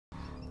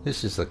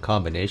This is the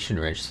combination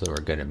wrench that we're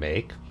going to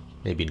make.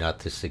 Maybe not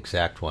this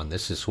exact one.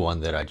 This is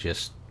one that I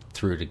just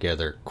threw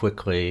together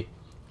quickly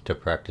to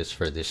practice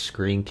for this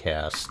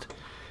screencast.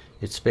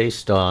 It's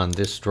based on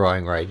this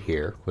drawing right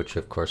here, which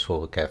of course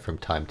we'll look at from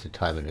time to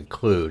time and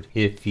include.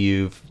 If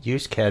you've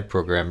used CAD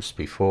programs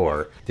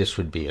before, this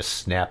would be a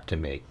snap to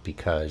make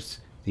because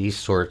these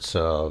sorts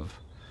of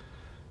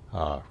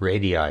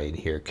radii in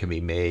here can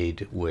be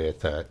made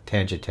with a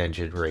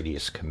tangent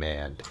radius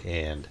command,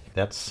 and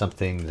that's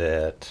something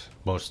that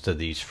most of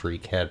these free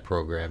CAD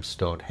programs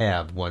don't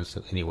have, ones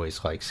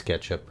anyways like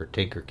SketchUp or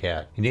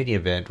Tinkercad. In any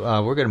event,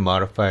 we're going to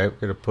modify it.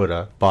 We're going to put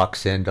a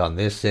box end on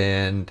this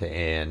end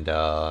and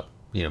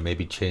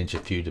maybe change a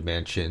few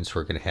dimensions.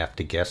 We're going to have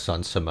to guess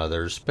on some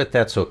others, but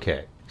that's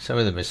okay. Some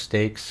of the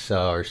mistakes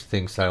or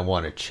things I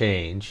want to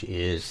change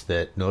is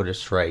that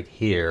notice right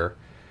here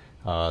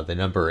the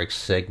number of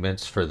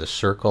segments for the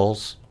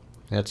circles,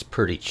 that's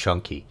pretty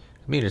chunky.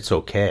 I mean, it's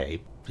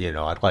okay.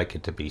 I'd like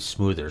it to be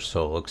smoother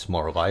so it looks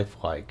more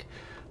lifelike.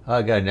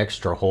 I got an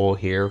extra hole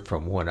here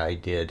from when I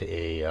did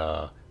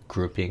a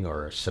grouping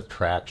or a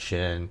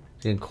subtraction.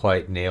 Didn't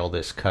quite nail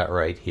this cut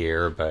right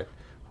here, but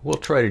we'll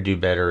try to do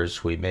better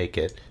as we make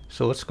it.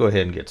 So let's go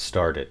ahead and get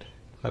started.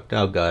 I've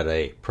now got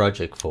a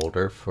project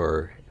folder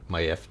for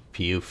my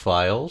FPU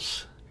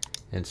files,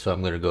 and so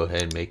I'm going to go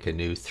ahead and make a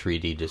new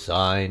 3D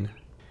design.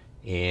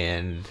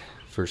 And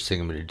first thing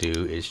I'm going to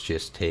do is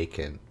just take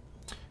and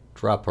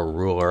drop a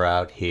ruler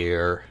out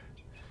here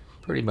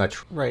pretty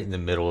much right in the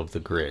middle of the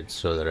grid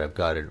so that I've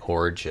got an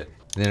origin.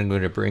 And then I'm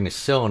going to bring a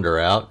cylinder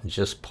out and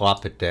just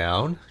plop it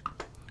down.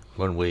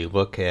 When we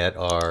look at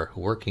our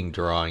working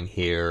drawing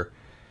here,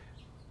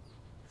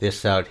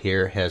 this out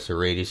here has a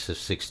radius of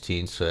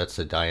 16, so that's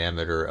a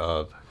diameter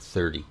of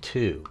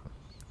 32.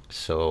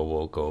 So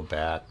we'll go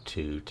back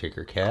to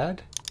Tinkercad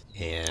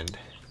and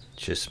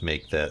just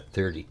make that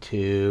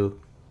 32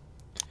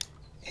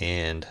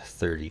 and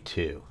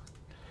 32.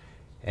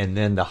 And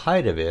then the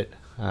height of it,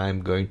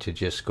 I'm going to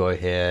just go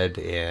ahead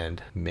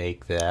and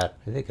make that,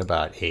 I think,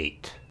 about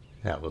 8.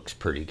 That looks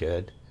pretty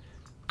good.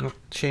 I'll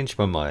change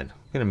my mind.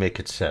 I'm going to make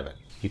it 7.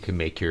 You can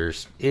make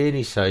yours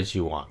any size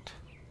you want.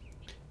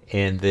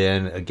 And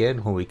then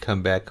again, when we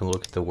come back and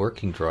look at the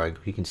working drawing,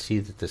 we can see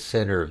that the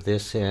center of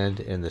this end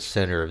and the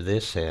center of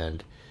this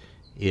end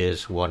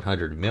is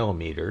 100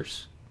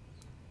 millimeters.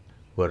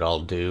 What I'll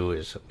do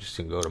is I'm just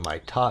going to go to my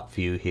top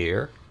view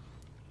here,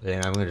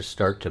 and I'm going to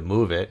start to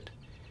move it,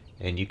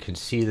 and you can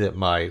see that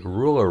my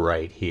ruler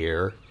right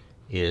here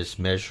is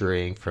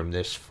measuring from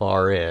this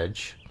far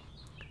edge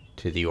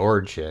to the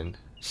origin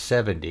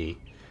 70,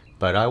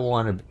 but I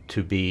want it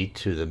to be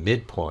to the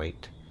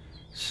midpoint.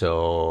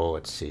 So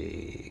let's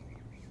see,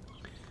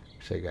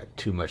 so I got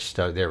too much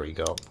stuff. There we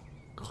go.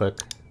 Click.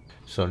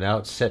 So now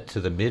it's set to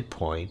the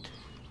midpoint.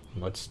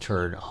 Let's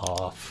turn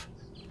off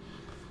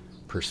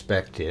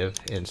perspective,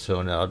 and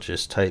so now I'll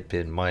just type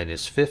in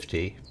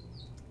 -50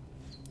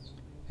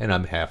 and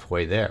I'm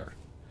halfway there.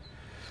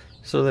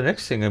 So the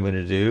next thing I'm going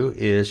to do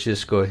is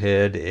just go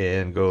ahead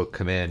and go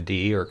Command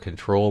D or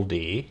Control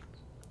D,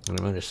 and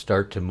I'm going to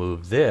start to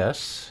move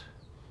this.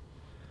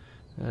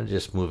 I'll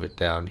just move it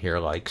down here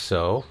like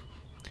so,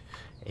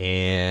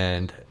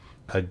 and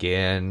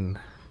again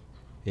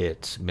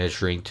it's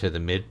measuring to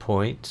the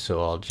midpoint,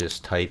 so I'll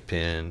just type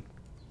in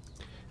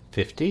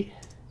 50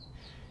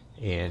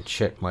 and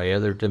check my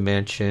other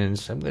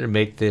dimensions. I'm going to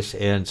make this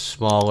end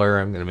smaller.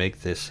 I'm going to make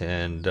this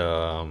end,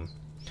 I'm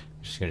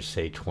just going to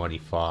say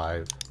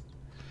 25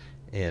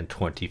 and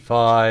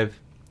 25.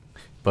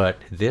 But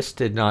this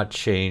did not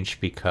change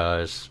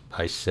because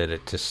I set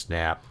it to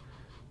snap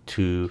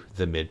to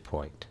the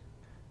midpoint.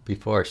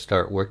 Before I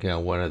start working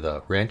on one of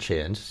the wrench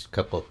ends, a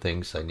couple of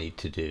things I need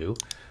to do.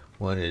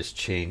 One is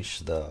change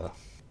the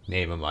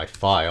name of my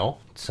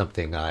file,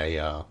 something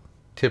I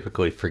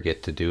typically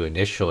forget to do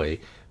initially.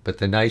 But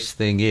the nice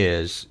thing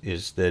is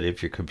that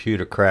if your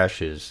computer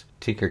crashes,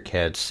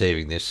 Tinkercad's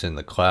saving this in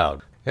the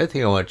cloud. The other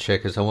thing I want to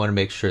check is I want to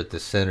make sure that the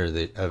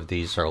center of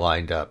these are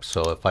lined up.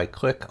 So if I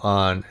click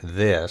on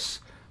this,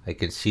 I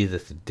can see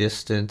that the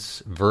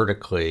distance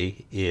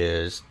vertically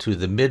is to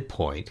the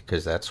midpoint,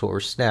 because that's what we're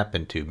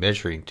snapping to,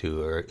 measuring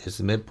to, or is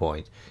the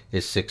midpoint,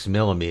 is 6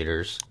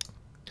 millimeters.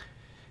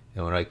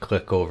 And when I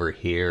click over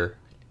here,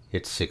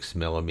 it's 6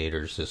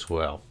 millimeters as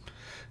well.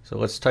 So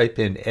let's type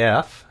in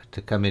F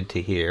to come into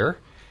here.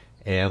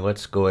 And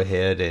let's go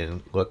ahead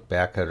and look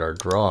back at our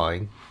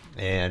drawing.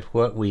 And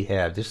what we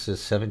have, this is a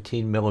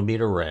 17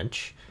 millimeter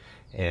wrench.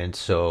 And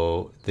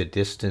so the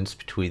distance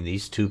between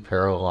these two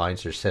parallel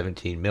lines are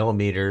 17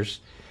 millimeters.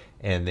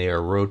 And they are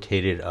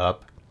rotated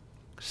up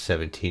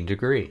 17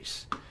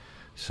 degrees.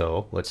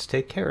 So let's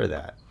take care of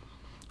that.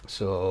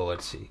 So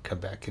let's see, come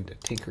back into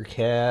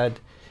Tinkercad.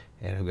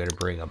 And I'm going to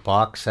bring a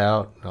box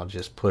out. I'll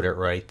just put it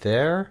right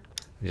there.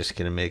 I'm just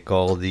going to make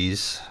all of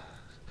these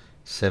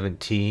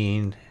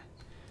 17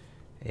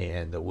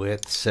 and the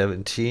width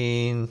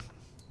 17,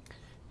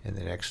 and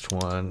the next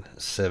one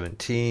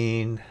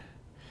 17,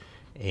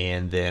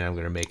 and then I'm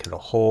going to make it a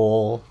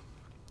hole,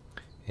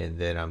 and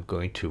then I'm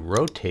going to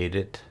rotate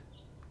it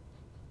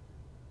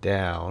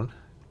down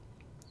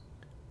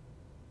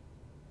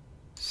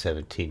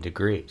 17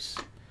 degrees.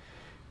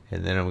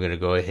 And then I'm going to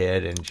go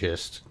ahead and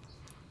just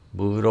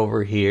move it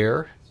over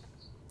here.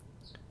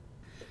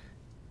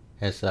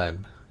 As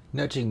I'm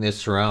nudging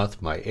this around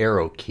with my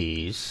arrow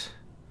keys,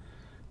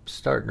 I'm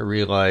starting to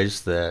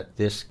realize that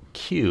this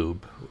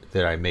cube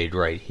that I made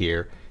right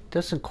here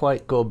doesn't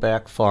quite go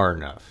back far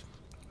enough.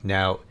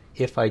 Now,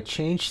 if I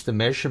change the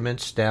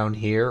measurements down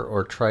here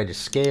or try to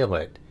scale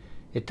it,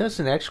 it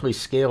doesn't actually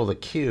scale the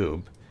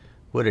cube.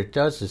 What it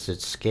does is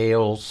it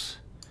scales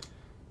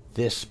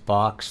this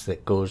box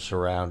that goes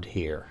around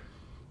here.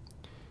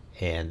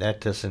 And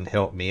that doesn't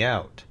help me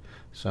out.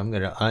 So I'm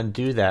going to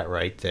undo that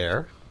right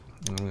there.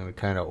 I'm going to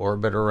kind of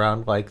orbit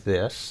around like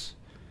this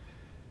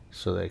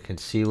so that I can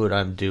see what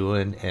I'm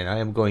doing, and I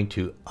am going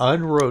to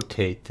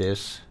unrotate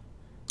this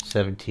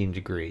 17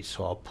 degrees.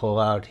 So I'll pull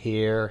out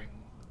here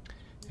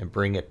and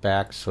bring it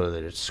back so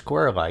that it's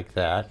square like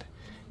that,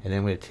 and then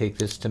I'm going to take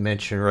this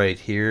dimension right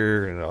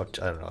here and I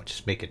don't know,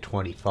 just make it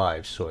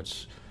 25 so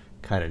it's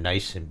kind of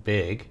nice and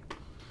big.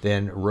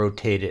 Then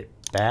rotate it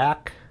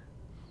back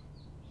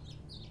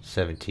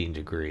 17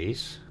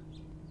 degrees.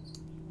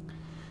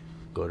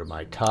 Go to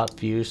my top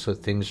view so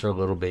things are a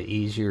little bit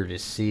easier to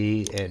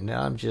see, and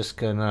now I'm just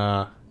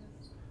gonna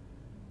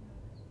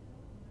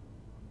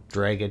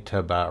drag it to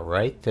about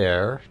right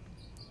there,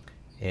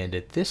 and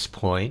at this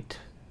point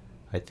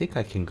I think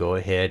I can go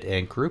ahead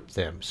and group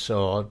them.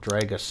 So I'll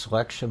drag a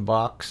selection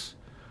box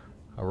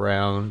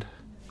around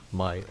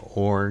my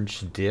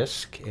orange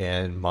disc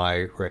and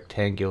my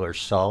rectangular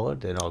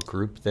solid, and I'll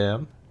group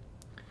them,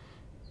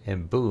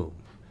 and boom.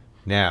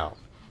 Now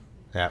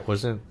that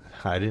wasn't,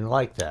 I didn't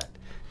like that.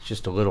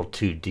 Just a little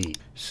too deep.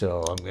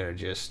 So I'm going to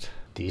just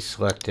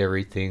deselect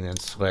everything, then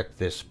select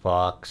this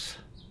box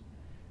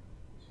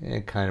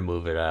and kind of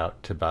move it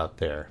out to about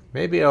there.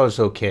 Maybe I was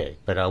okay,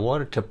 but I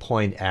wanted to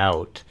point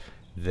out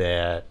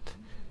that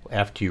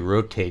after you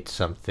rotate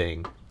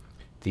something,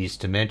 these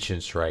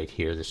dimensions right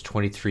here, this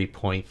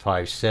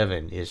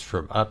 23.57 is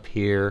from up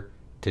here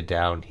to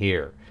down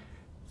here.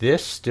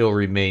 This still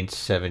remains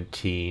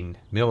 17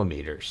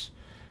 millimeters,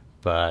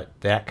 but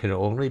that can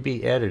only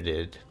be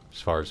edited, as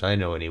far as I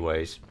know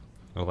anyways,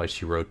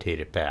 unless you rotate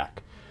it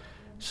back.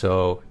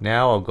 So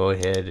now I'll go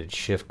ahead and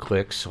shift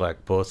click,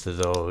 select both of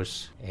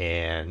those,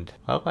 and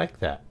I like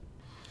that.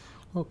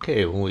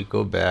 Okay, when we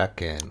go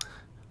back and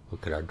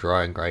look at our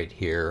drawing right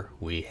here,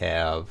 we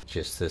have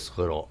just this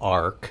little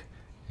arc.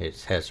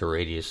 It has a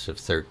radius of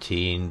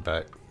 13,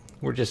 but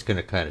we're just going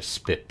to kind of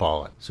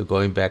spitball it. So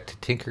going back to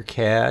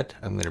Tinkercad,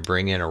 I'm going to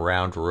bring in a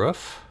round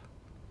roof.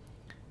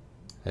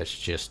 That's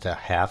just a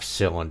half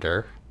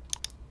cylinder.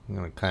 I'm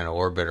going to kind of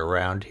orbit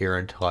around here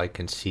until I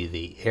can see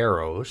the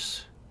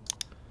arrows.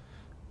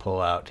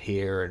 Pull out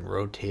here and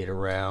rotate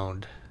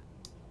around.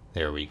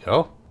 There we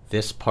go.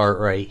 This part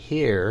right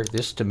here,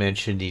 this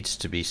dimension needs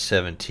to be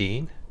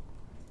 17.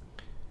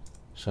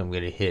 So I'm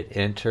going to hit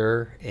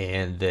enter,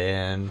 and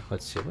then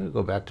let's see, I'm going to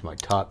go back to my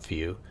top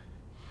view,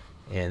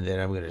 and then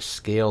I'm going to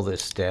scale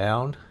this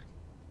down.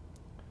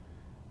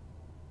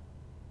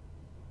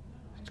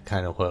 It's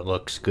kind of what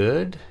looks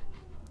good.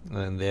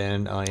 And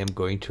then I am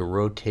going to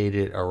rotate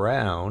it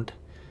around.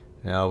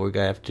 Now we're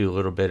going to have to do a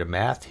little bit of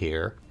math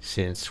here.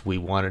 Since we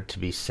want it to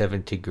be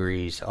 7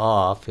 degrees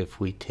off, if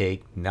we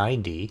take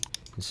 90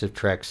 and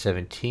subtract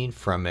 17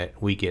 from it,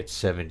 we get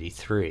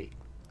 73.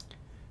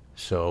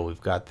 So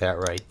we've got that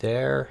right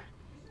there.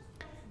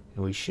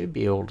 And we should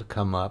be able to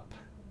come up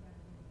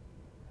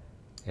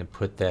and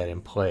put that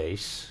in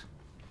place.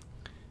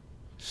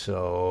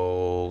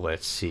 So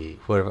let's see.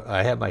 What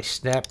I have my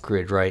snap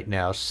grid right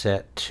now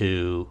set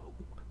to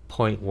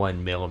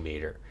 0.1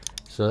 millimeter.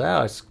 So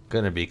now it's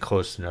going to be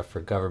close enough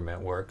for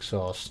government work. So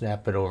I'll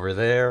snap it over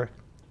there,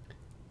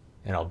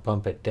 and I'll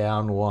bump it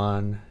down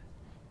one.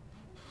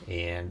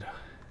 And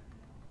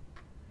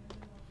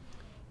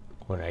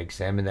when I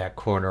examine that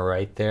corner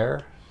right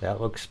there,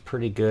 that looks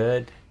pretty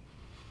good.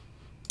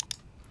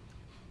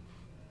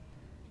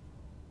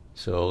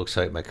 So it looks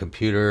like my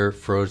computer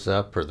froze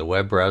up, or the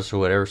web browser or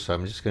whatever. So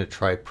I'm just going to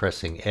try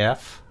pressing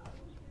F,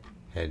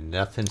 and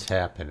nothing's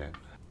happening.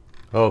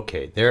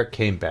 Okay, there it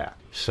came back.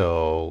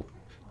 So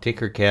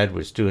Tinkercad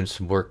was doing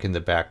some work in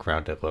the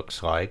background, it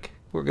looks like.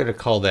 We're going to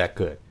call that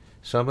good.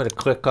 So I'm going to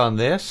click on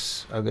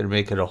this. I'm going to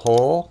make it a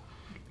hole,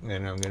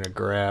 and I'm going to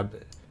grab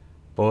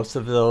both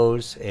of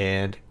those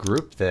and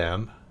group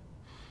them.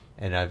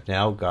 And I've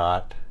now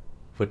got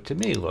what to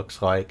me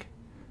looks like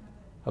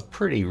a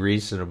pretty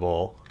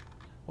reasonable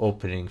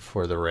opening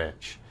for the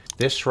wrench.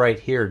 This right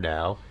here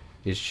now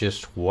is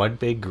just one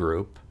big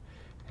group.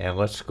 And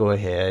let's go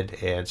ahead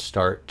and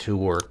start to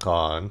work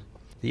on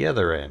the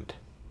other end.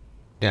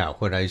 Now,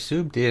 when I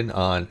zoomed in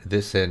on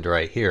this end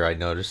right here, I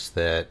noticed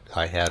that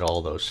I had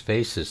all those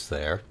faces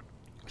there.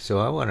 So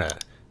I want to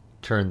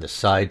turn the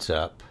sides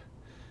up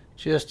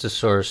just to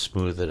sort of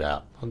smooth it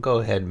out. I'll go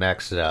ahead and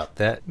max it out.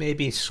 That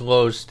maybe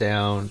slows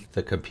down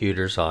the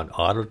computers on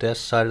Autodesk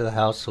side of the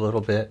house a little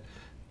bit,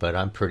 but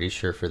I'm pretty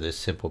sure for this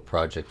simple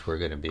project we're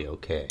going to be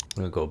okay.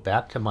 I'm going to go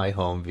back to my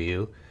home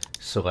view,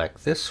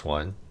 select this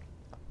one,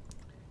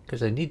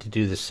 because I need to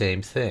do the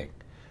same thing.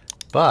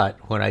 But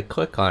when I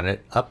click on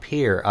it, up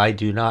here I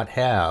do not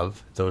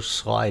have those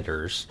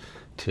sliders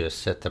to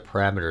set the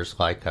parameters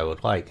like I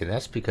would like, and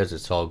that's because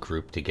it's all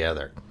grouped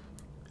together.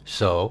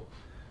 So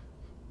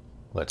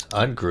let's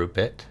ungroup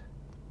it,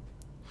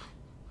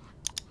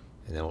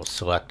 and then we'll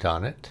select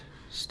on it.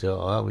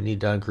 Still, we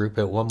need to ungroup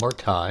it one more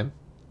time,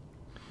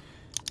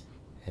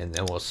 and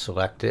then we'll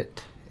select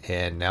it,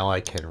 and now I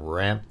can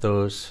ramp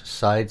those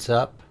sides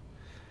up,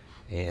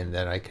 and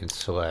then I can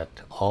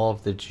select all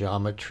of the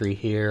geometry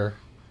here,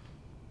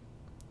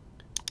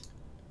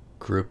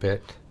 group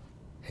it,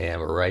 and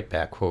we're right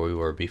back where we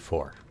were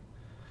before.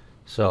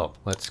 So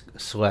let's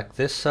select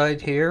this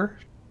side here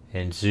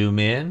and zoom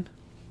in,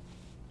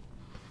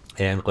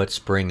 and let's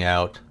bring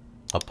out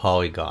a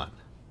polygon.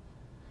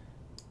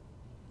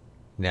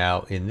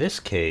 Now in this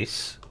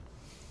case,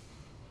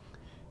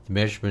 the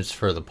measurements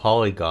for the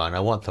polygon, I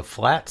want the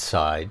flat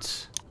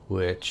sides,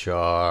 which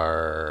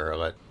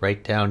are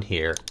right down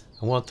here,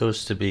 I want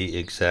those to be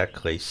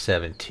exactly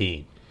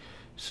 17.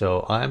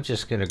 So I'm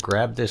just going to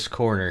grab this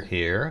corner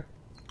here,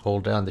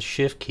 hold down the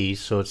shift key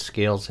so it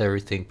scales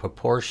everything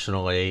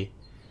proportionally,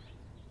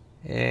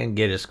 and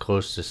get as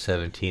close to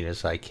 17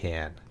 as I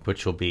can,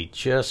 which will be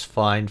just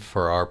fine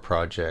for our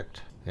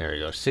project. There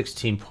you go,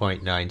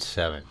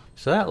 16.97.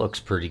 So that looks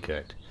pretty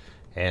good,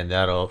 and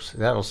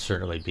that'll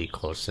certainly be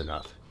close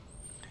enough.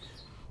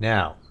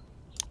 Now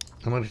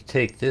I'm going to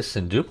take this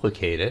and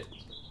duplicate it,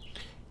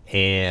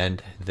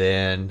 and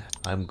then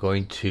I'm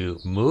going to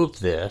move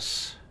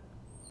this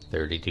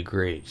 30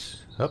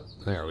 degrees. Oh,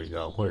 there we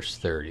go. Where's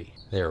 30?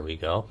 There we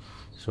go.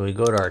 So we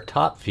go to our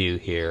top view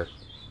here.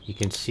 You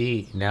can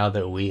see now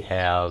that we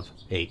have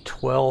a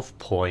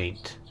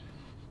 12-point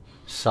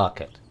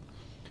socket,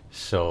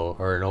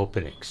 or an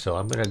opening. So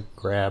I'm going to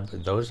grab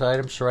those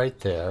items right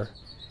there,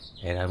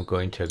 and I'm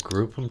going to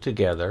group them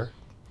together,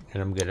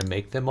 and I'm going to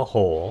make them a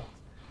hole,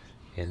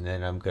 and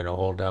then I'm going to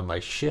hold down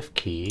my shift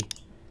key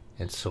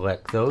and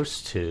select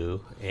those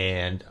two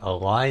and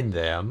align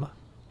them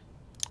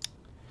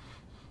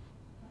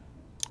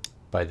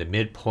by the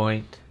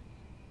midpoint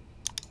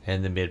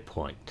and the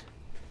midpoint.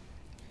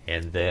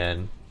 And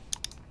then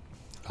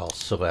I'll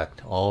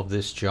select all of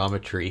this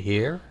geometry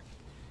here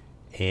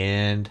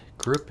and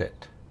group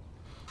it.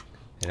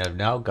 And I've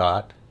now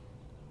got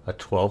a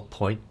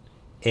 12-point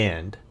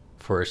end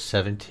for a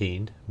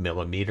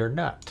 17-millimeter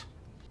nut.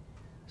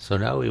 So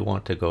now we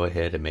want to go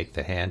ahead and make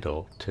the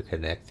handle to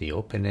connect the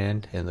open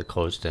end and the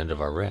closed end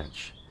of our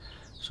wrench.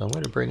 So I'm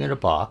going to bring in a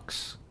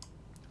box,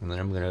 and then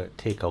I'm going to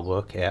take a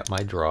look at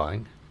my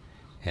drawing,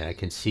 and I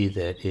can see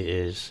that it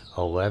is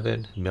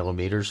 11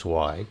 millimeters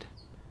wide.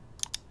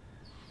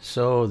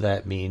 So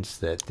that means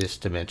that this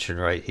dimension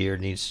right here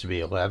needs to be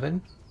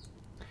 11.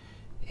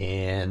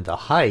 And the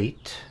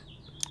height,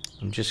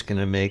 I'm just going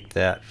to make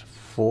that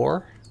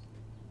 4.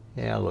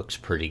 Yeah, looks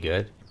pretty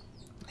good.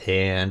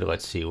 And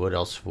let's see, what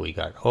else have we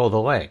got? Oh, the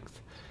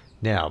length.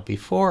 Now,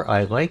 before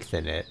I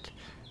lengthen it,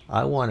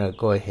 I want to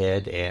go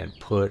ahead and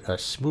put a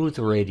smooth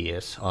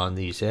radius on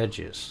these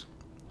edges.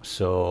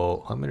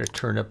 So I'm going to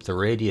turn up the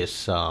radius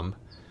some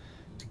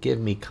to give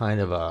me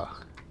kind of a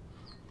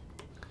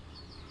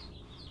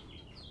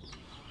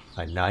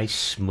nice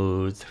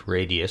smooth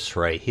radius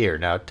right here.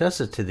 Now it does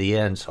it to the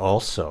ends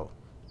also.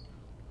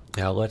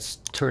 Now let's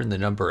turn the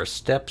number of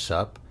steps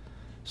up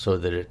so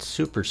that it's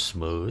super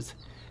smooth,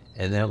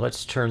 and then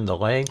let's turn the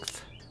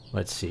length.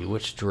 Let's see,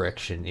 which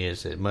direction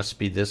is it? It must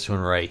be this one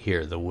right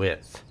here, the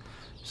width.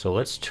 So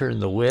let's turn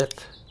the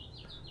width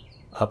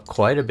up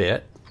quite a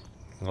bit.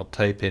 I'll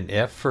type in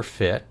F for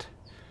fit,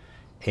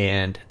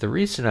 and the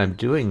reason I'm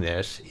doing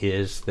this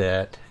is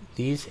that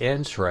these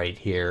ends right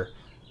here,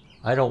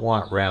 I don't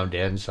want round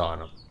ends on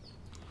them.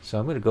 So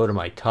I'm going to go to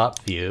my top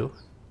view,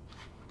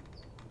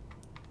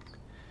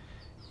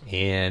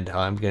 and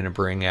I'm going to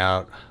bring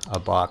out a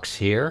box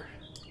here,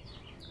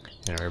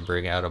 and I'm going to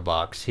bring out a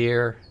box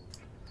here,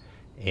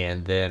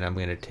 and then I'm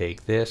going to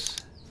take this,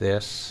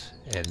 this,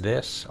 and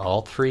this,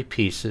 all 3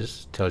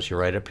 pieces. It tells you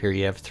right up here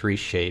you have 3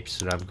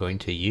 shapes, and I'm going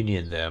to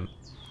union them.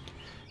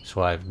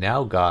 So I've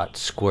now got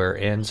square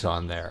ends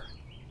on there.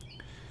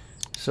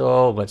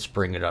 So let's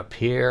bring it up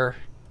here,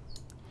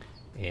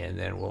 and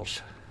then we'll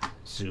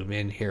zoom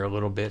in here a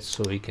little bit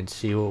so we can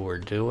see what we're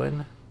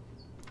doing.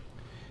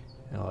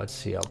 Now let's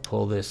see, I'll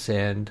pull this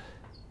end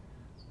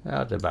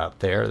out about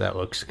there. That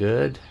looks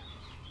good.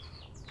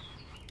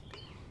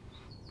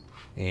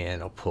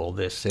 And I'll pull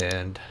this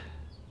end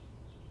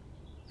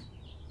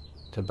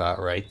to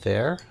about right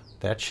there.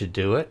 That should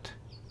do it.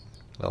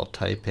 I'll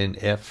type in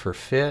F for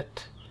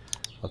fit.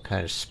 I'll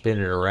kind of spin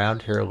it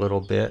around here a little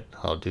bit.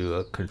 I'll do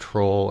a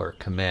Control or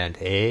Command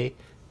A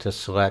to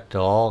select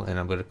all, and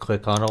I'm going to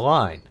click on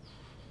Align.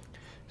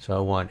 So I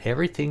want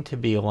everything to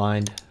be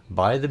aligned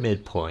by the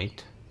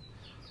midpoint,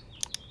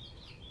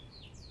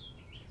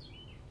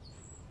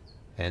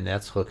 and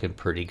that's looking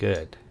pretty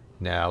good.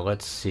 Now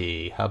let's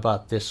see, how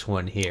about this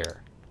one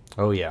here?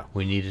 Oh yeah,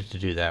 we needed to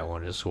do that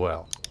one as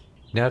well.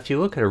 Now if you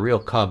look at a real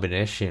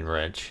combination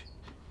wrench,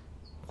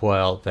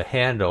 while the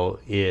handle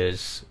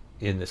is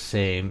in the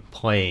same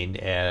plane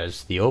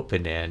as the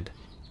open end,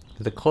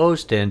 The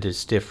closed end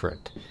is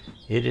different.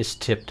 It is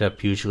tipped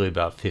up usually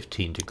about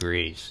 15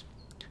 degrees.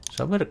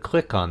 So I'm going to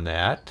click on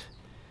that,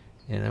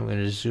 and I'm going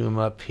to zoom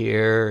up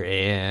here,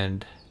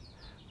 and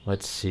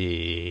let's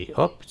see.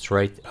 Oh, it's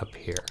right up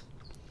here.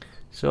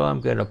 So I'm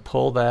going to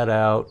pull that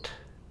out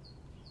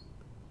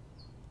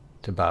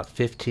to about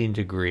 15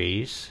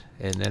 degrees,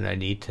 and then I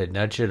need to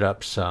nudge it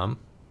up some.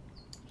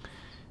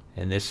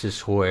 And this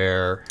is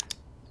where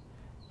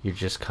you're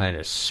just kind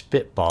of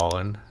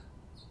spitballing.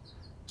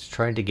 It's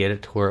trying to get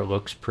it to where it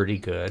looks pretty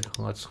good.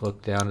 Let's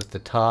look down at the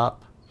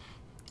top,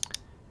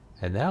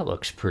 and that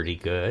looks pretty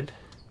good.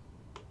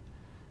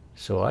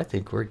 So I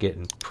think we're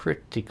getting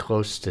pretty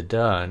close to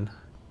done.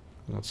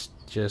 Let's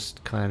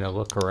just kind of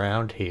look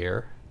around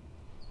here.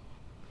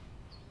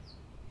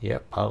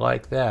 Yep, I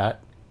like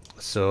that.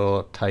 So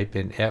I'll type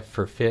in F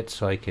for fit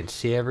so I can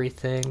see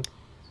everything.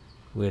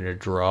 I'm going to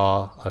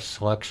draw a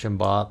selection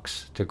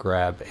box to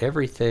grab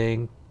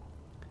everything,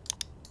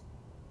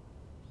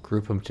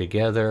 group them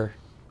together,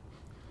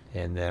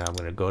 and then I'm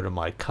going to go to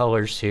my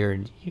colors here,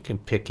 and you can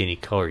pick any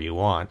color you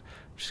want.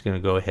 I'm just going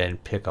to go ahead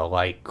and pick a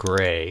light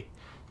gray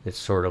that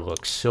sort of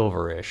looks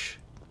silverish,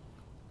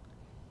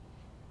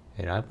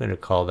 and I'm going to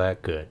call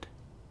that good.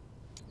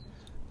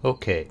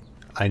 Okay,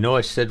 I know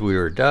I said we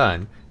were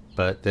done,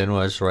 but then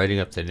when I was writing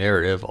up the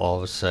narrative, all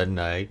of a sudden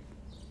I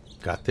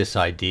got this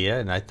idea,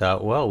 and I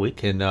thought, well, we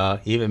can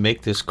even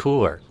make this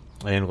cooler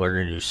and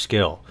learn a new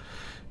skill.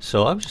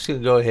 So I'm just going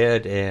to go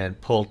ahead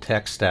and pull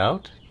text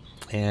out,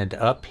 and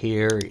up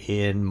here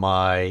in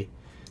my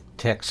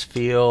text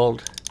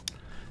field,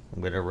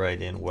 I'm going to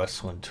write in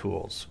Westland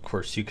Tools. Of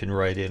course, you can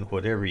write in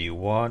whatever you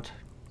want,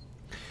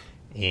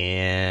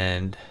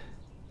 and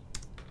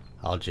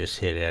I'll just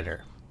hit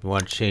enter. If you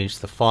want to change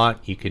the font,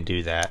 you can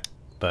do that,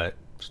 but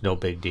it's no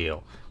big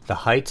deal. The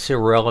height's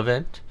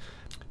irrelevant.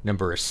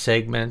 Number of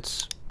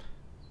segments,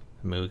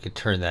 I mean, we could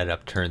turn that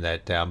up, turn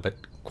that down, but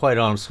quite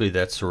honestly,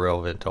 that's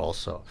irrelevant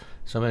also.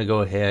 So I'm going to go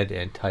ahead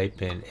and type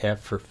in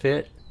F for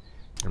fit.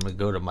 I'm going to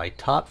go to my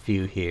top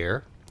view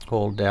here,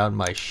 hold down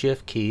my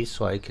shift key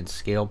so I can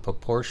scale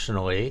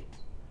proportionally,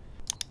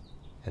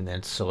 and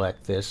then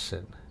select this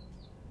and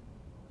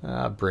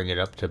bring it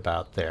up to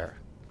about there.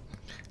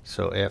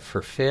 So F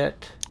for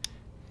fit,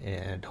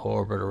 and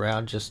hover it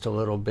around just a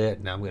little bit,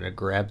 and I'm going to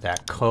grab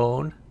that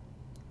cone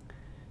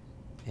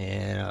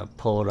and I'll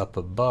pull it up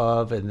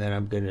above, and then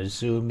I'm going to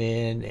zoom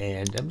in,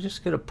 and I'm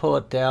just going to pull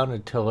it down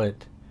until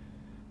it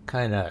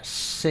kind of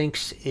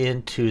sinks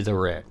into the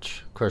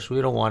wrench. Of course, we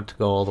don't want it to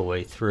go all the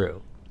way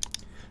through.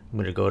 I'm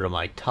going to go to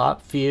my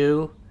top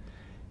view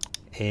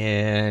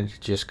and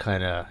just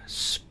kind of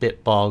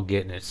spitball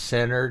getting it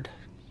centered.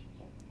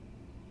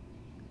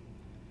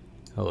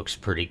 That looks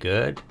pretty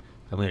good.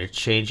 I'm going to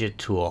change it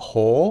to a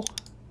hole,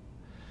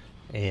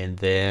 and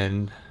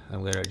then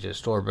I'm going to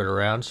just orbit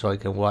around so I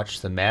can watch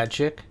the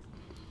magic.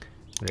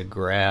 I'm going to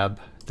grab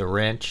the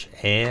wrench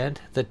and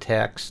the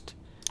text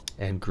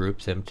and group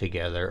them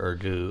together, or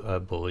do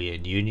a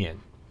Boolean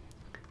union.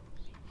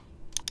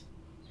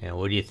 And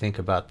what do you think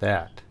about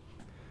that?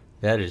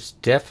 That is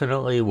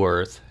definitely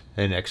worth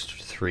an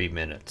extra 3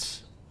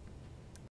 minutes.